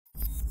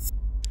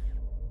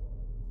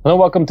Hello,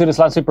 welcome to this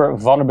Lansweeper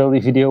vulnerability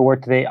video where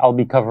today I'll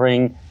be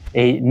covering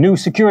a new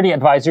security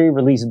advisory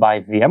released by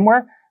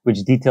VMware, which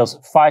details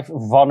 5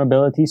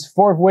 vulnerabilities,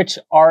 4 of which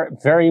are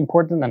very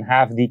important and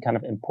have the kind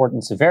of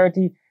important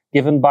severity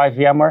given by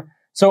VMware.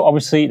 So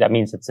obviously that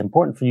means it's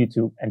important for you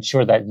to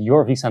ensure that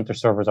your vCenter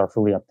servers are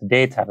fully up to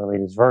date, have the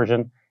latest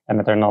version, and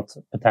that they're not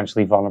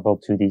potentially vulnerable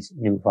to these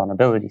new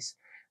vulnerabilities.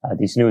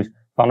 These new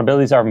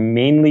vulnerabilities are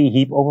mainly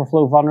heap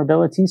overflow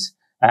vulnerabilities,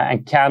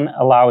 and can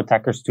allow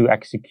attackers to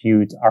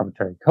execute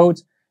arbitrary code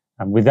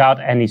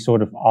without any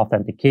sort of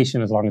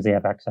authentication as long as they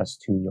have access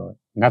to your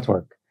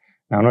network.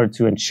 Now, in order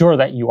to ensure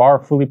that you are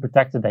fully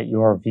protected, that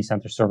your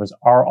vCenter servers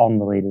are on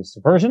the latest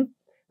version,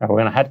 now we're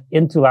going to head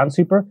into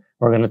Lansweeper.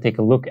 We're going to take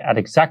a look at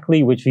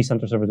exactly which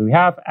vCenter servers we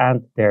have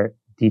and their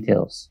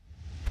details.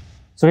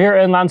 So here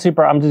in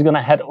Lansweeper, I'm just going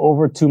to head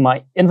over to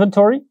my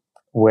inventory,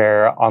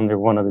 where under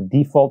one of the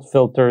default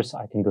filters,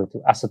 I can go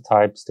to asset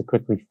types to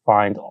quickly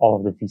find all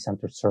of the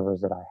vCenter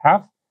servers that I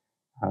have.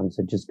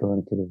 So just go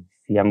into the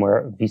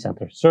VMware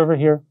vCenter server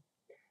here.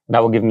 And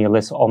that will give me a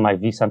list of all my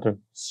vCenter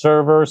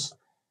servers.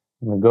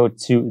 I'm going to go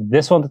to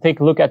this one to take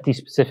a look at the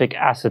specific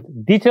asset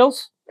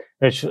details,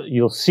 which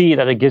you'll see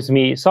that it gives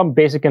me some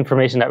basic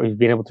information that we've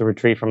been able to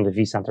retrieve from the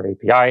vCenter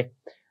API.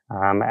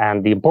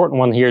 And the important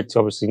one here to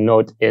obviously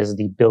note is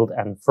the build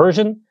and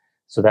version,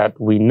 so that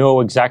we know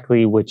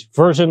exactly which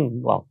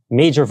version, well,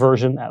 major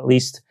version at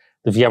least,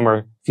 the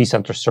VMware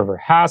vCenter server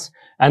has.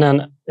 And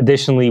then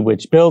additionally,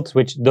 which build,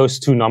 which those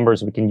 2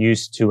 numbers we can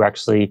use to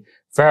actually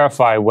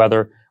verify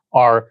whether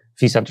our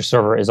vCenter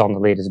server is on the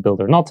latest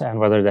build or not, and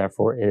whether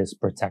therefore it is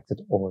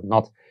protected or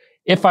not.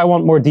 If I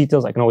want more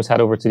details, I can always head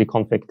over to the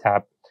config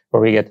tab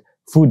where we get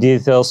full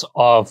details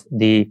of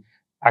the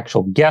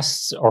actual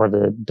guests or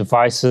the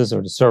devices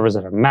or the servers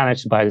that are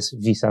managed by this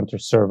vCenter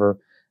server.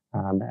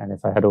 And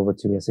if I head over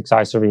to the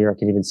ESXi server here, I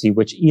can even see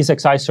which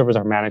ESXi servers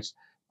are managed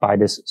by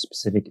this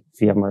specific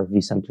VMware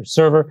vCenter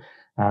server.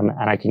 And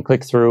I can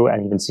click through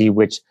and even see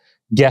which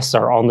guests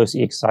are on those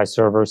ESXi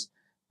servers.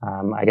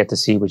 I get to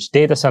see which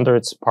data center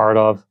it's part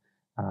of,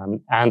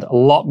 and a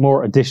lot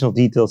more additional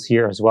details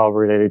here as well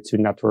related to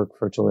network,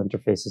 virtual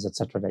interfaces,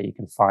 etc. that you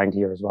can find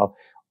here as well.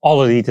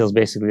 All the details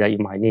basically that you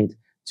might need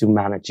to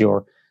manage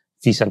your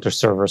vCenter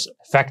servers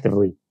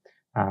effectively.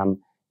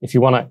 If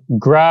you want to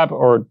grab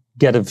or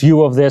get a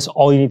view of this,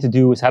 all you need to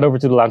do is head over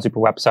to the Lansweeper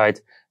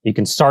website. You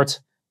can start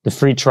the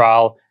free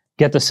trial,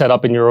 get this set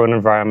up in your own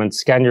environment,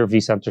 scan your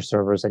vCenter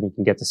servers, and you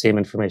can get the same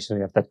information.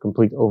 You have that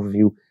complete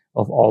overview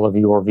of all of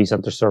your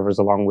vCenter servers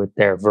along with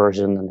their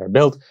version and their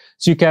build.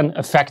 So you can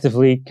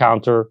effectively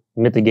counter,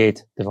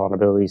 mitigate the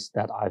vulnerabilities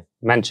that I've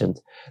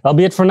mentioned. That'll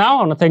be it for now.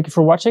 I want to thank you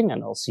for watching,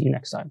 and I'll see you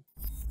next time.